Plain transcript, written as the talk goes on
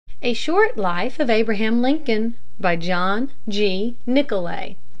A Short Life of Abraham Lincoln by John G.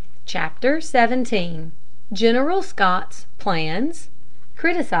 Nicolay. Chapter 17. General Scott's Plans.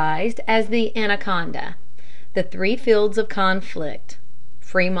 Criticized as the Anaconda. The Three Fields of Conflict.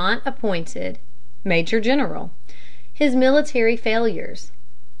 Fremont appointed. Major General. His military failures.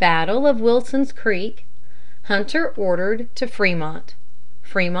 Battle of Wilson's Creek. Hunter ordered to Fremont.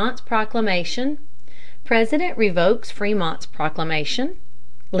 Fremont's proclamation. President revokes Fremont's proclamation.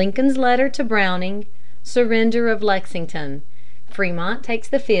 Lincoln's letter to Browning. Surrender of Lexington. Fremont takes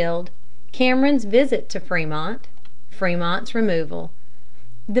the field. Cameron's visit to Fremont. Fremont's removal.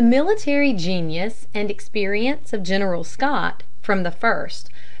 The military genius and experience of General Scott, from the first,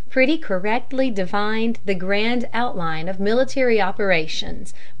 pretty correctly defined the grand outline of military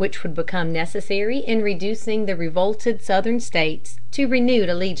operations which would become necessary in reducing the revolted Southern states to renewed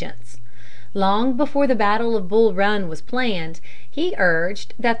allegiance. Long before the Battle of Bull Run was planned, he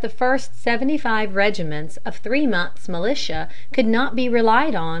urged that the first 75 regiments of 3 months' militia could not be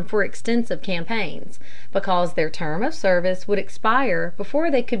relied on for extensive campaigns, because their term of service would expire before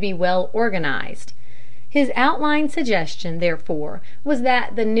they could be well organized. His outline suggestion, therefore, was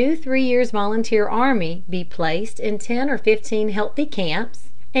that the new 3 years' volunteer army be placed in 10 or 15 healthy camps,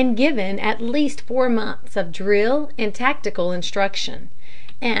 and given at least 4 months of drill and tactical instruction.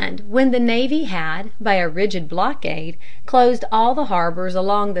 And when the Navy had, by a rigid blockade, closed all the harbors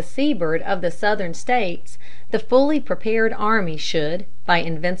along the seaboard of the Southern states, the fully prepared army should, by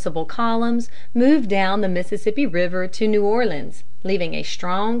invincible columns, move down the Mississippi River to New Orleans, leaving a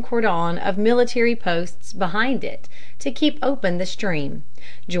strong cordon of military posts behind it to keep open the stream,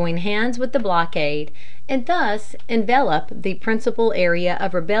 join hands with the blockade, and thus envelop the principal area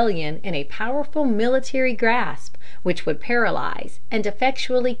of rebellion in a powerful military grasp which would paralyze and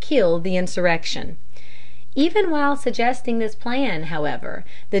effectually kill the insurrection. Even while suggesting this plan, however,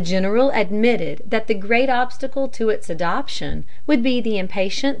 the general admitted that the great obstacle to its adoption would be the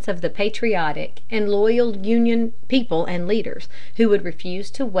impatience of the patriotic and loyal Union people and leaders, who would refuse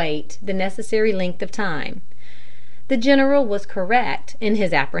to wait the necessary length of time. The general was correct in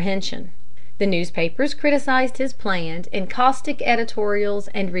his apprehension. The newspapers criticized his plan in caustic editorials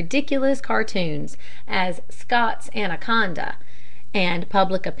and ridiculous cartoons as Scott's Anaconda, and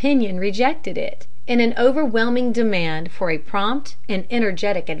public opinion rejected it in an overwhelming demand for a prompt and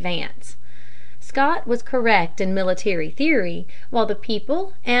energetic advance. Scott was correct in military theory, while the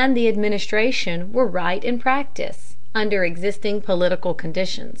people and the administration were right in practice, under existing political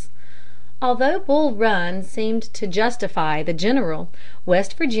conditions. Although Bull Run seemed to justify the general,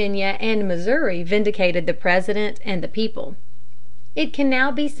 West Virginia and Missouri vindicated the President and the people. It can now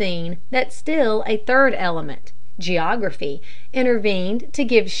be seen that still a third element, geography, intervened to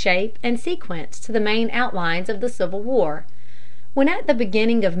give shape and sequence to the main outlines of the Civil War. When at the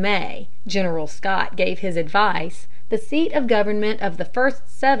beginning of May General Scott gave his advice, the seat of government of the first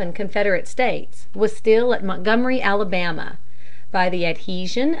 7 Confederate states was still at Montgomery, Alabama. By the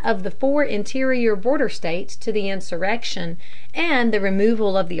adhesion of the 4 interior border states to the insurrection, and the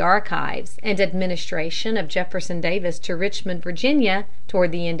removal of the archives and administration of Jefferson Davis to Richmond, Virginia,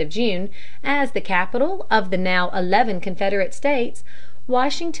 toward the end of June, as the capital of the now 11 Confederate states,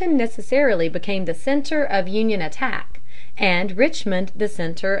 Washington necessarily became the center of Union attack, and Richmond the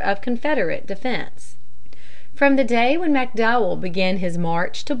center of Confederate defense. From the day when McDowell began his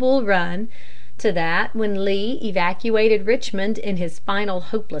march to Bull Run, to that when Lee evacuated Richmond in his final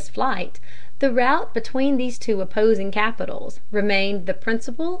hopeless flight, the route between these 2 opposing capitals remained the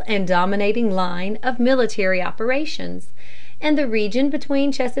principal and dominating line of military operations, and the region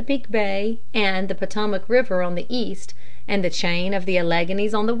between Chesapeake Bay and the Potomac River on the east, and the chain of the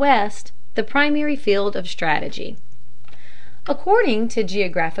Alleghanies on the west, the primary field of strategy. According to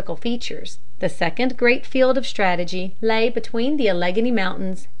geographical features, the second great field of strategy lay between the Alleghany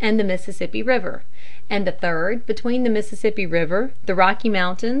Mountains and the Mississippi River, and the third between the Mississippi River, the Rocky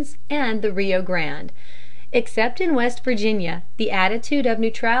Mountains, and the Rio Grande. Except in West Virginia, the attitude of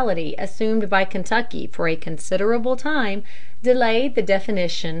neutrality assumed by Kentucky for a considerable time delayed the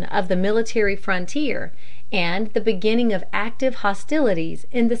definition of the military frontier and the beginning of active hostilities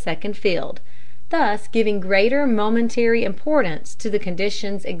in the second field, thus giving greater momentary importance to the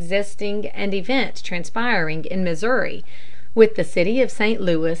conditions existing and events transpiring in Missouri, with the city of St.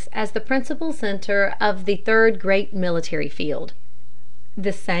 Louis as the principal center of the third great military field.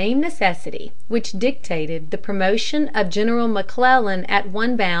 The same necessity which dictated the promotion of General McClellan at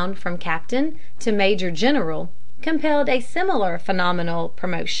one bound from captain to major general compelled a similar phenomenal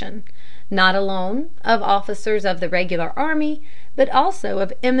promotion. not alone of officers of the regular army, but also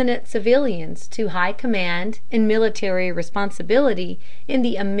of eminent civilians to high command and military responsibility in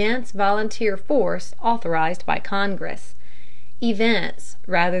the immense volunteer force authorized by Congress. Events,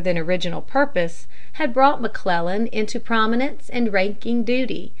 rather than original purpose, had brought McClellan into prominence and ranking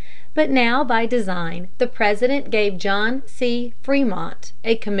duty, but now by design the President gave John C. Fremont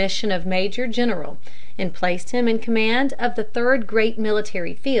a commission of Major General and placed him in command of the third great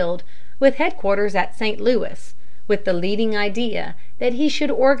military field, with headquarters at St. Louis, with the leading idea that he should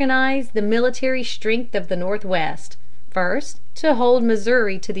organize the military strength of the Northwest, first to hold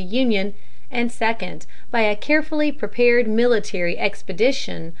Missouri to the Union, and second by a carefully prepared military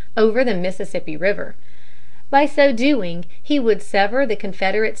expedition over the Mississippi River. By so doing he would sever the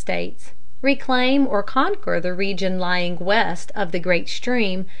Confederate States, reclaim or conquer the region lying west of the great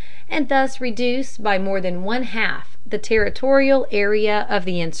stream, and thus reduce by more than one half the territorial area of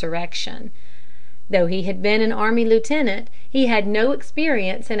the insurrection. Though he had been an army lieutenant, he had no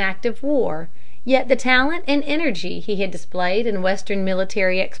experience in active war, yet the talent and energy he had displayed in Western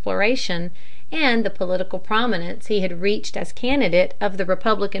military exploration, and the political prominence he had reached as candidate of the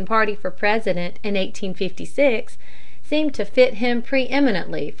Republican party for president in 1856, seemed to fit him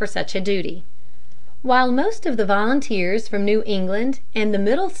preeminently for such a duty. While most of the volunteers from New England and the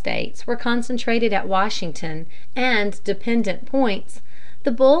Middle States were concentrated at Washington and dependent points,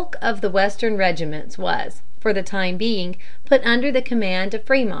 the bulk of the Western regiments was, for the time being, put under the command of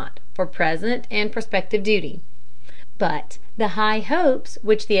Fremont for present and prospective duty. But the high hopes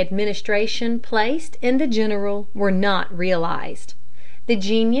which the administration placed in the general were not realized. The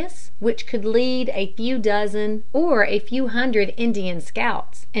genius which could lead a few dozen or a few hundred Indian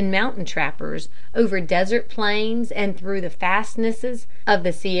scouts and mountain trappers over desert plains and through the fastnesses of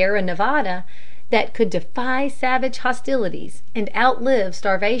the Sierra Nevada, that could defy savage hostilities and outlive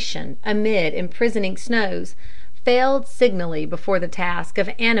starvation amid imprisoning snows, failed signally before the task of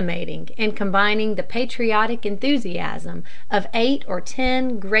animating and combining the patriotic enthusiasm of 8 or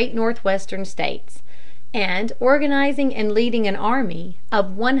 10 great Northwestern states, and organizing and leading an army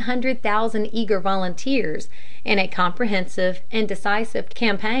of 100,000 eager volunteers in a comprehensive and decisive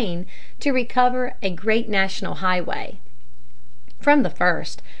campaign to recover a great national highway. From the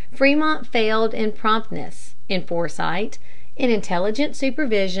first, Fremont failed in promptness, in foresight, in intelligent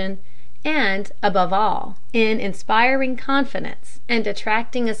supervision, and, above all, in inspiring confidence and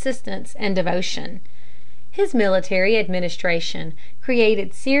attracting assistance and devotion. His military administration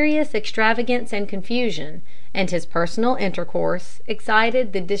created serious extravagance and confusion, and his personal intercourse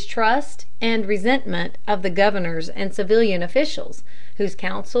excited the distrust and resentment of the governors and civilian officials, whose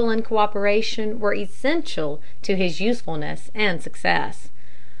counsel and cooperation were essential to his usefulness and success.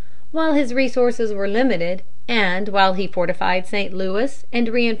 While his resources were limited, and while he fortified St. Louis and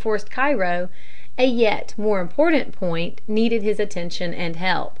reinforced Cairo, a yet more important point needed his attention and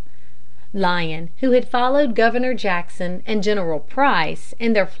help. Lyon, who had followed Governor Jackson and General Price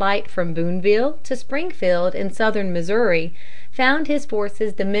in their flight from Boonville to Springfield in southern Missouri, found his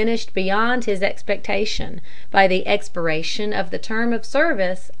forces diminished beyond his expectation by the expiration of the term of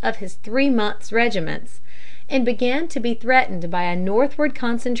service of his 3 months' regiments, and began to be threatened by a northward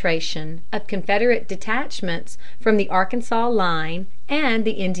concentration of Confederate detachments from the Arkansas line and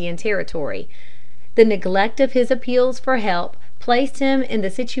the Indian Territory. The neglect of his appeals for help placed him in the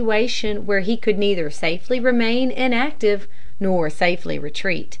situation where he could neither safely remain inactive nor safely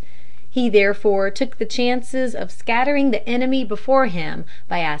retreat. He therefore took the chances of scattering the enemy before him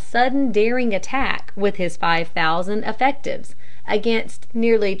by a sudden daring attack with his 5,000 effectives, against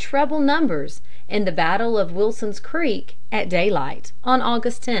nearly treble numbers, in the battle of Wilson's Creek at daylight on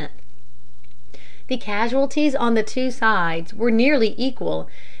August 10th. The casualties on the two sides were nearly equal,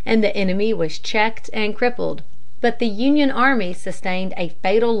 and the enemy was checked and crippled. But the Union army sustained a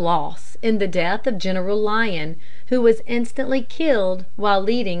fatal loss in the death of General Lyon, who was instantly killed while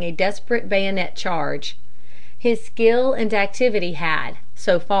leading a desperate bayonet charge. His skill and activity had,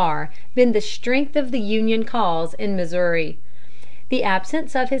 so far, been the strength of the Union cause in Missouri. The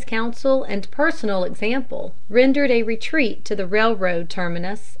absence of his counsel and personal example rendered a retreat to the railroad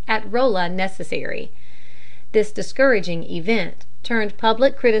terminus at Rolla necessary. This discouraging event turned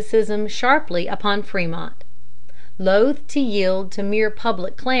public criticism sharply upon Fremont. Loath to yield to mere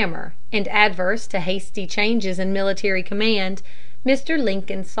public clamor, and adverse to hasty changes in military command, Mr.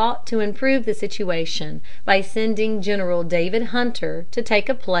 Lincoln sought to improve the situation by sending General David Hunter to take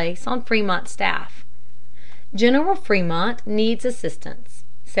a place on Fremont's staff. "General Fremont needs assistance,"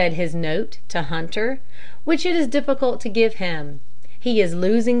 said his note to Hunter, "which it is difficult to give him. He is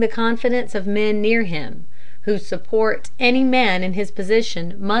losing the confidence of men near him. whose support any man in his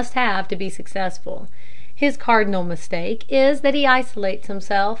position must have to be successful. His cardinal mistake is that he isolates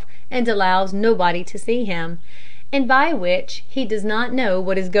himself and allows nobody to see him, and by which he does not know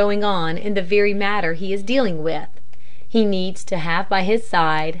what is going on in the very matter he is dealing with. He needs to have by his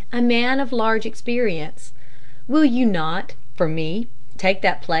side a man of large experience. Will you not, for me, take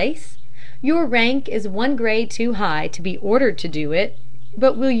that place? Your rank is one grade too high to be ordered to do it,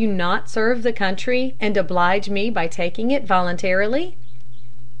 but will you not serve the country and oblige me by taking it voluntarily?"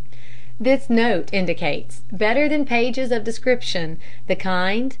 This note indicates, better than pages of description, the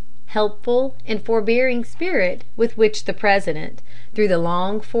kind, helpful, and forbearing spirit with which the President, through the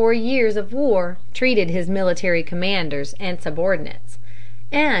long 4 years of war, treated his military commanders and subordinates,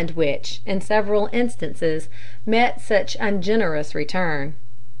 and which, in several instances, met such ungenerous return.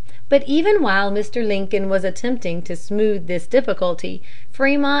 But even while Mr. Lincoln was attempting to smooth this difficulty,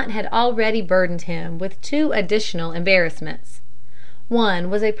 Frémont had already burdened him with 2 additional embarrassments. One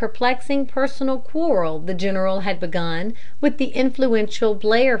was a perplexing personal quarrel the general had begun with the influential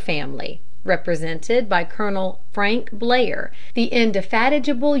Blair family, represented by Colonel Frank Blair, the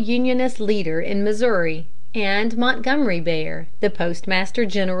indefatigable Unionist leader in Missouri, and Montgomery Blair, the Postmaster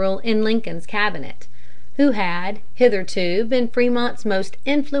General in Lincoln's cabinet, who had hitherto been Frémont's most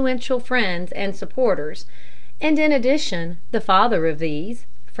influential friends and supporters, and in addition the father of these,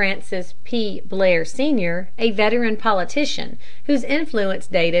 Francis P. Blair, Sr., a veteran politician whose influence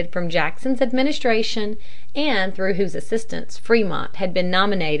dated from Jackson's administration and through whose assistance Frémont had been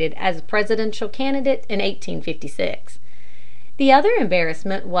nominated as presidential candidate in 1856. The other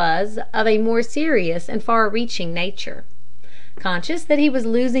embarrassment was of a more serious and far-reaching nature. Conscious that he was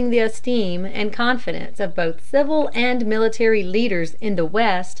losing the esteem and confidence of both civil and military leaders in the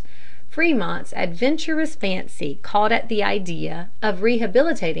West, Frémont's adventurous fancy caught at the idea of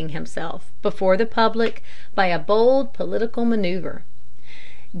rehabilitating himself before the public by a bold political maneuver.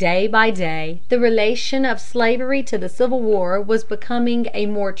 Day by day the relation of slavery to the Civil War was becoming a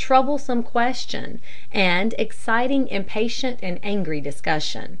more troublesome question and exciting impatient and angry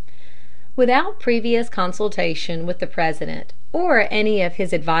discussion. Without previous consultation with the President or any of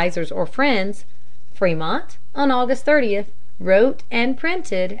his advisers or friends, Frémont, on August 30th, wrote and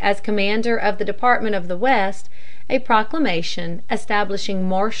printed, as commander of the Department of the West, a proclamation establishing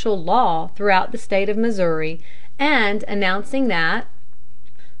martial law throughout the state of Missouri, and announcing that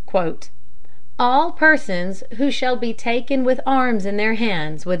 "all persons who shall be taken with arms in their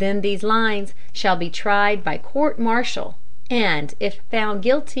hands within these lines shall be tried by court-martial, and, if found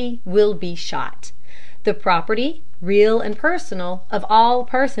guilty, will be shot. The property, real and personal, of all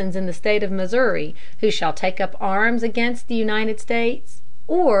persons in the state of Missouri who shall take up arms against the United States,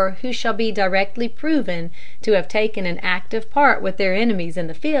 or who shall be directly proven to have taken an active part with their enemies in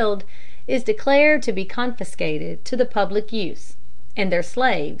the field, is declared to be confiscated to the public use, and their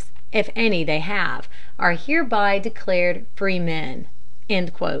slaves, if any they have, are hereby declared free men."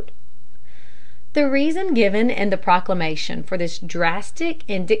 The reason given in the proclamation for this drastic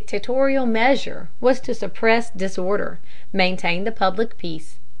and dictatorial measure was to suppress disorder, maintain the public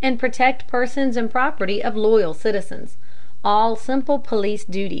peace, and protect persons and property of loyal citizens, all simple police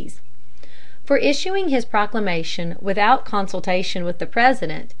duties. For issuing his proclamation without consultation with the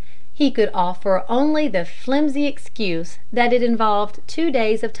President, he could offer only the flimsy excuse that it involved 2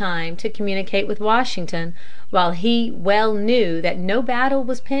 days of time to communicate with Washington, while he well knew that no battle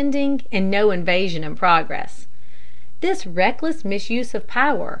was pending and no invasion in progress. This reckless misuse of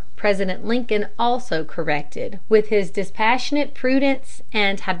power President Lincoln also corrected with his dispassionate prudence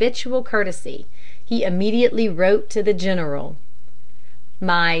and habitual courtesy. He immediately wrote to the general: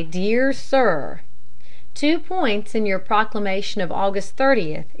 "My dear sir, 2 points in your proclamation of August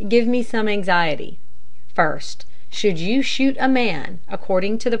 30th give me some anxiety. First, should you shoot a man,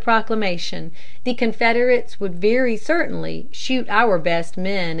 according to the proclamation, the Confederates would very certainly shoot our best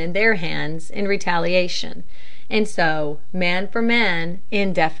men in their hands in retaliation, and so, man for man,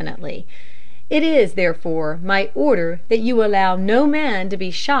 indefinitely. It is, therefore, my order that you allow no man to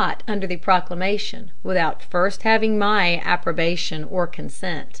be shot under the proclamation without first having my approbation or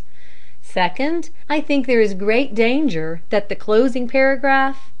consent. Second, I think there is great danger that the closing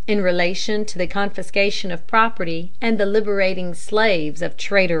paragraph, in relation to the confiscation of property and the liberating slaves of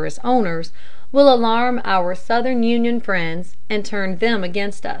traitorous owners, will alarm our Southern Union friends and turn them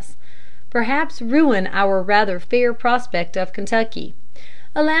against us, perhaps ruin our rather fair prospect of Kentucky.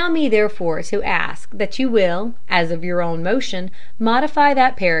 Allow me, therefore, to ask that you will, as of your own motion, modify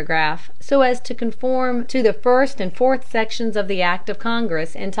that paragraph so as to conform to the first and fourth sections of the act of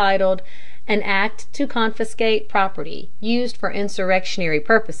Congress entitled an act to confiscate property used for insurrectionary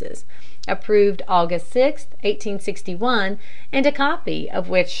purposes, approved August 6, 1861, and a copy of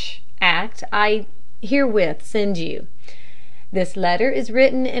which act I herewith send you. This letter is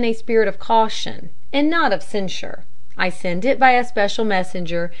written in a spirit of caution, and not of censure. I send it by a special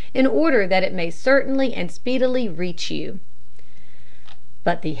messenger, in order that it may certainly and speedily reach you."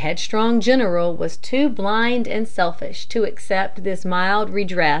 But the headstrong general was too blind and selfish to accept this mild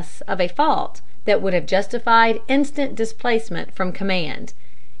redress of a fault that would have justified instant displacement from command.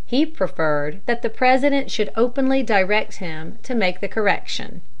 He preferred that the President should openly direct him to make the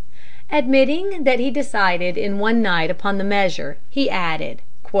correction. Admitting that he decided in one night upon the measure, he added,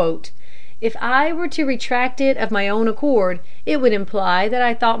 "If I were to retract it of my own accord, it would imply that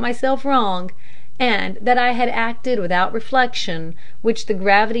I thought myself wrong, and that I had acted without reflection, which the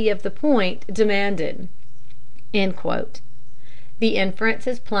gravity of the point demanded." The inference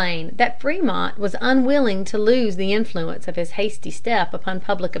is plain that Frémont was unwilling to lose the influence of his hasty step upon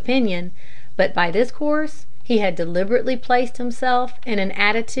public opinion, but by this course he had deliberately placed himself in an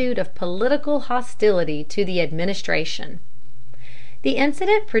attitude of political hostility to the administration. The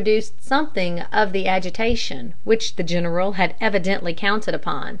incident produced something of the agitation which the general had evidently counted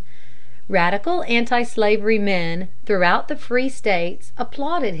upon. Radical anti-slavery men throughout the free states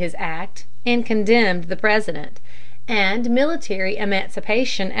applauded his act and condemned the President, and military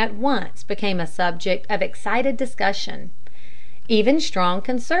emancipation at once became a subject of excited discussion. Even strong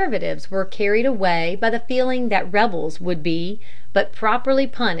conservatives were carried away by the feeling that rebels would be but properly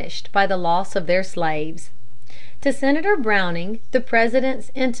punished by the loss of their slaves. To Senator Browning, the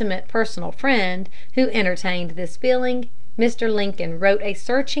President's intimate personal friend, who entertained this feeling, Mr. Lincoln wrote a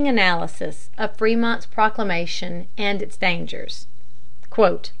searching analysis of Frémont's proclamation and its dangers.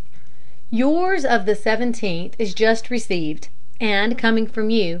 "Yours of the 17th is just received, and coming from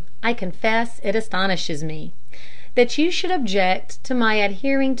you, I confess it astonishes me. That you should object to my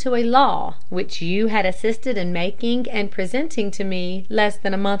adhering to a law which you had assisted in making and presenting to me less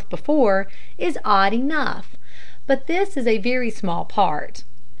than a month before is odd enough, but this is a very small part.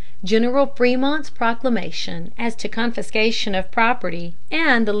 General Frémont's proclamation as to confiscation of property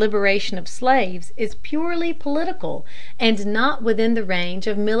and the liberation of slaves is purely political and not within the range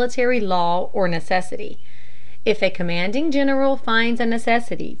of military law or necessity. If a commanding general finds a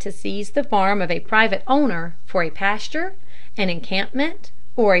necessity to seize the farm of a private owner for a pasture, an encampment,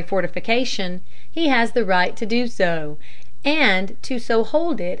 or a fortification, he has the right to do so, and to so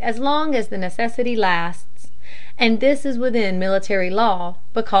hold it as long as the necessity lasts. And this is within military law,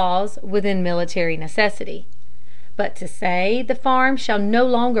 because within military necessity. But to say the farm shall no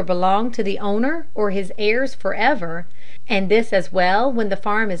longer belong to the owner or his heirs forever, and this as well when the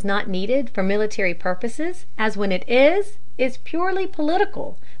farm is not needed for military purposes as when it is purely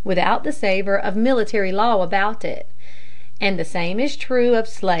political, without the savor of military law about it. And the same is true of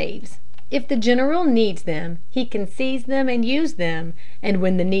slaves. If the general needs them, he can seize them and use them, and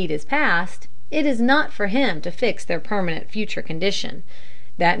when the need is past, it is not for him to fix their permanent future condition.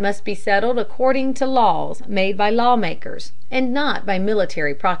 That must be settled according to laws made by lawmakers, and not by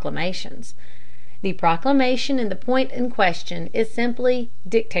military proclamations. The proclamation in the point in question is simply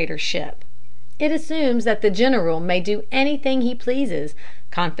dictatorship. It assumes that the general may do anything he pleases,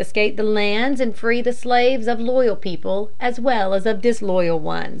 confiscate the lands and free the slaves of loyal people as well as of disloyal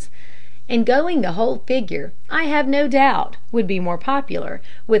ones. And going the whole figure, I have no doubt, would be more popular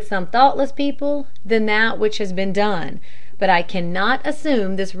with some thoughtless people than that which has been done, but I cannot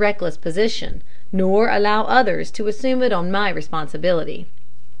assume this reckless position, nor allow others to assume it on my responsibility.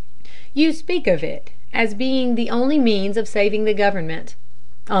 You speak of it as being the only means of saving the government.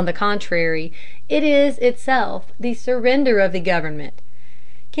 On the contrary, it is itself the surrender of the government.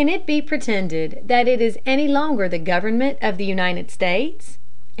 Can it be pretended that it is any longer the government of the United States?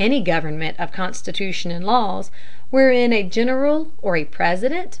 Any government of constitution and laws, wherein a general or a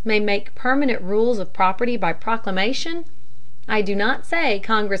president may make permanent rules of property by proclamation? I do not say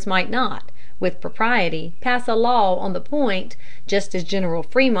Congress might not, with propriety, pass a law on the point, just as General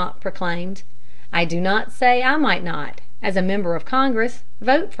Frémont proclaimed. I do not say I might not, as a member of Congress,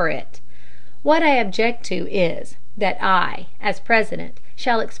 vote for it. What I object to is, that I, as President,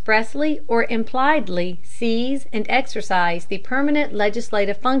 shall expressly or impliedly seize and exercise the permanent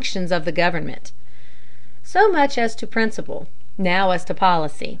legislative functions of the government. So much as to principle. Now as to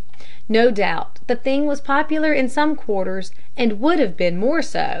policy. No doubt the thing was popular in some quarters, and would have been more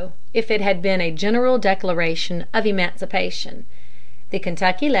so if it had been a general declaration of emancipation. The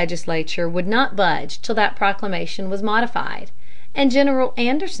Kentucky legislature would not budge till that proclamation was modified, and General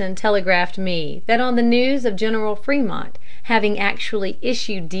Anderson telegraphed me that on the news of General Frémont having actually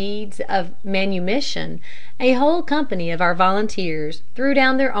issued deeds of manumission, a whole company of our volunteers threw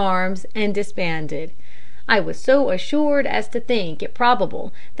down their arms and disbanded. I was so assured as to think it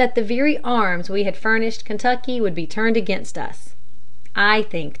probable that the very arms we had furnished Kentucky would be turned against us. I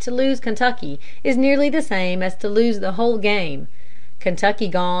think to lose Kentucky is nearly the same as to lose the whole game. Kentucky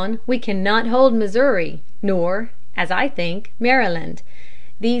gone, we cannot hold Missouri, nor, as I think, Maryland.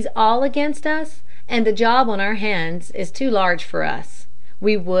 These all against us, and the job on our hands is too large for us.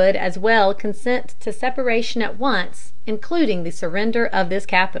 We would as well consent to separation at once, including the surrender of this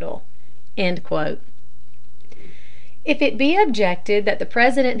capital." If it be objected that the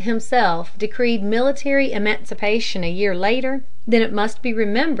President himself decreed military emancipation a year later, then it must be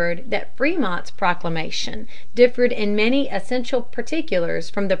remembered that Frémont's proclamation differed in many essential particulars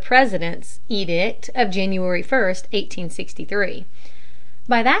from the President's edict of January 1, 1863.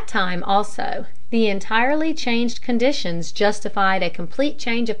 By that time, also, the entirely changed conditions justified a complete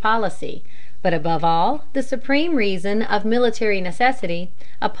change of policy, but above all, the supreme reason of military necessity,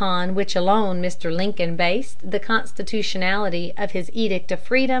 upon which alone Mr. Lincoln based the constitutionality of his Edict of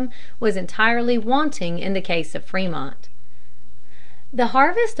Freedom, was entirely wanting in the case of Frémont. The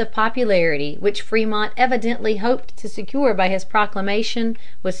harvest of popularity which Frémont evidently hoped to secure by his proclamation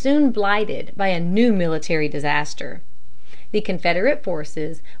was soon blighted by a new military disaster. The Confederate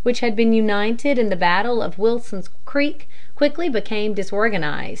forces, which had been united in the battle of Wilson's Creek, quickly became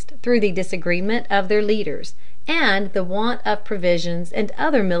disorganized through the disagreement of their leaders and the want of provisions and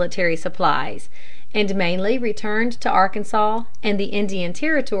other military supplies, and mainly returned to Arkansas and the Indian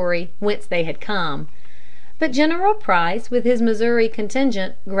Territory whence they had come. But General Price with his Missouri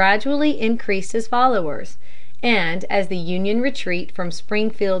contingent gradually increased his followers, and as the Union retreat from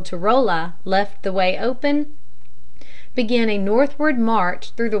Springfield to Rolla left the way open, began a northward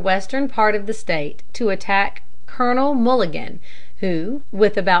march through the western part of the state to attack Colonel Mulligan, who,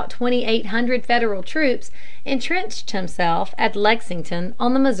 with about 2,800 Federal troops, entrenched himself at Lexington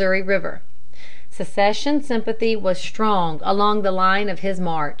on the Missouri River. Secession sympathy was strong along the line of his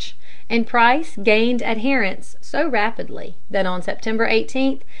march, and Price gained adherents so rapidly that on September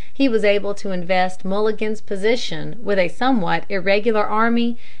 18th he was able to invest Mulligan's position with a somewhat irregular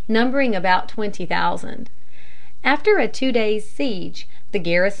army numbering about 20,000. After a 2 days' siege, the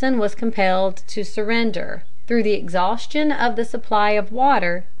garrison was compelled to surrender through the exhaustion of the supply of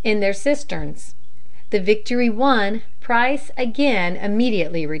water in their cisterns. The victory won, Price again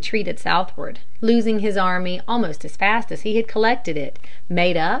immediately retreated southward, losing his army almost as fast as he had collected it,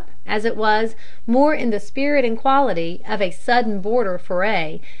 made up, as it was, more in the spirit and quality of a sudden border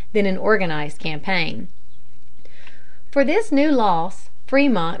foray than an organized campaign. For this new loss,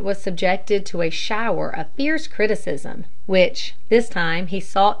 Frémont was subjected to a shower of fierce criticism, which this time he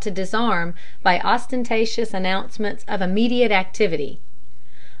sought to disarm by ostentatious announcements of immediate activity.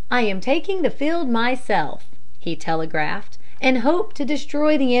 "I am taking the field myself," he telegraphed, "and hope to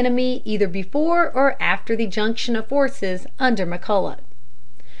destroy the enemy either before or after the junction of forces under McCulloch."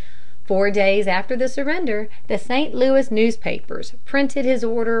 4 days after the surrender, the St. Louis newspapers printed his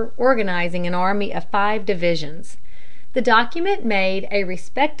order organizing an army of 5 divisions. The document made a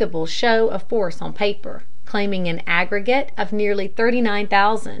respectable show of force on paper, claiming an aggregate of nearly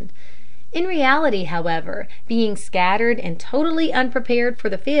 39,000. In reality, however, being scattered and totally unprepared for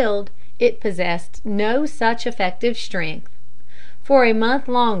the field, it possessed no such effective strength. For a month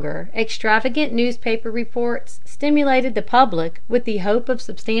longer, extravagant newspaper reports stimulated the public with the hope of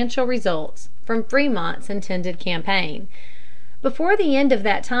substantial results from Frémont's intended campaign. Before the end of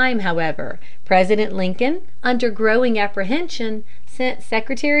that time, however, President Lincoln, under growing apprehension, sent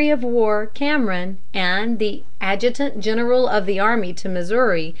Secretary of War Cameron and the Adjutant General of the Army to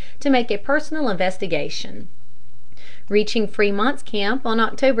Missouri to make a personal investigation. Reaching Frémont's camp on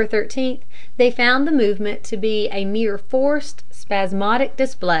October 13th, they found the movement to be a mere forced, spasmodic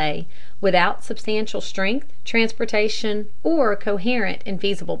display, without substantial strength, transportation, or coherent and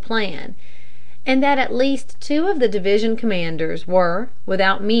feasible plan, and that at least 2 of the division commanders were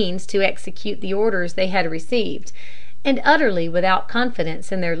without means to execute the orders they had received, and utterly without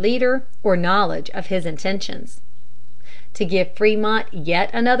confidence in their leader or knowledge of his intentions. To give Frémont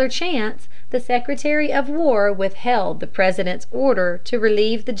yet another chance, the Secretary of War withheld the President's order to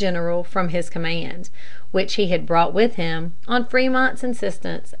relieve the general from his command, which he had brought with him, on Frémont's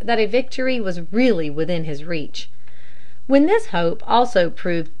insistence that a victory was really within his reach. When this hope also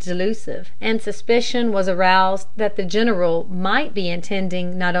proved delusive, and suspicion was aroused that the general might be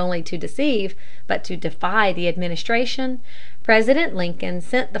intending not only to deceive, but to defy the administration, President Lincoln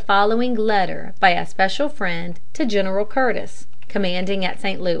sent the following letter by a special friend to General Curtis, commanding at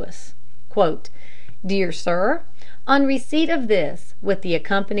St. Louis: "Dear Sir, On receipt of this, with the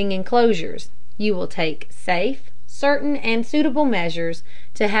accompanying enclosures, you will take safe, certain, and suitable measures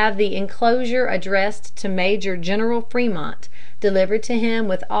to have the enclosure addressed to Major General Fremont, delivered to him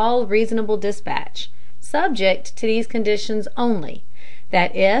with all reasonable dispatch, subject to these conditions only: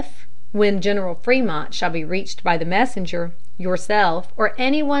 that if, when General Fremont shall be reached by the messenger, yourself, or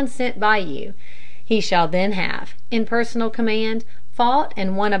any one sent by you, he shall then have, in personal command, fought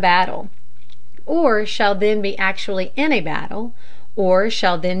and won a battle, or shall then be actually in a battle, or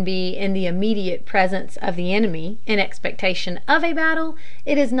shall then be in the immediate presence of the enemy in expectation of a battle,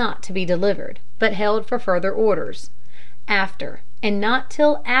 it is not to be delivered, but held for further orders. After, and not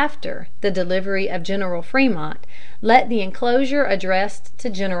till after, the delivery of General Fremont, let the enclosure addressed to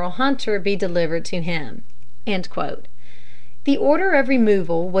General Hunter be delivered to him." The order of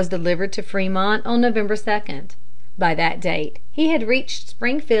removal was delivered to Fremont on November 2d. By that date he had reached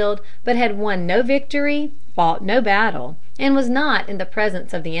Springfield, but had won no victory, fought no battle, and was not in the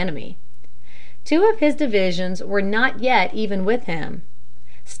presence of the enemy. Two of his divisions were not yet even with him.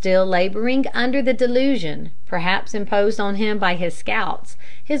 Still laboring under the delusion, perhaps imposed on him by his scouts,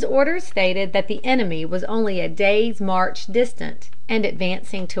 his orders stated that the enemy was only a day's march distant, and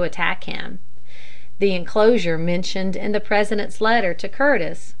advancing to attack him. The enclosure mentioned in the President's letter to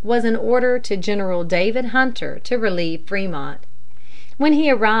Curtis was an order to General David Hunter to relieve Fremont. When he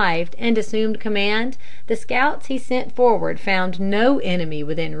arrived and assumed command, the scouts he sent forward found no enemy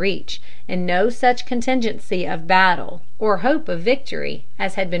within reach, and no such contingency of battle or hope of victory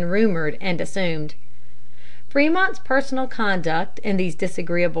as had been rumored and assumed. Fremont's personal conduct in these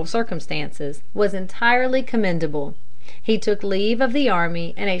disagreeable circumstances was entirely commendable. He took leave of the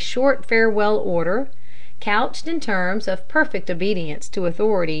army in a short farewell order, couched in terms of perfect obedience to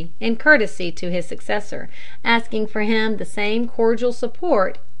authority and courtesy to his successor, asking for him the same cordial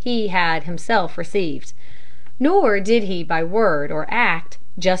support he had himself received. Nor did he by word or act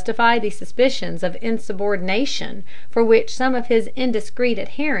justify the suspicions of insubordination for which some of his indiscreet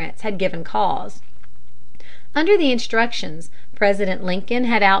adherents had given cause. Under the instructions President Lincoln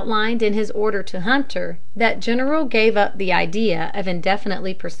had outlined in his order to Hunter, that general gave up the idea of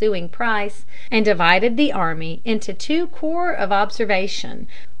indefinitely pursuing Price, and divided the army into two corps of observation,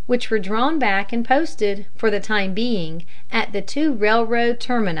 which were drawn back and posted, for the time being, at the two railroad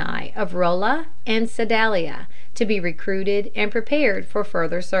termini of Rolla and Sedalia, to be recruited and prepared for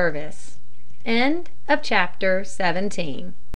further service. Chapter 18.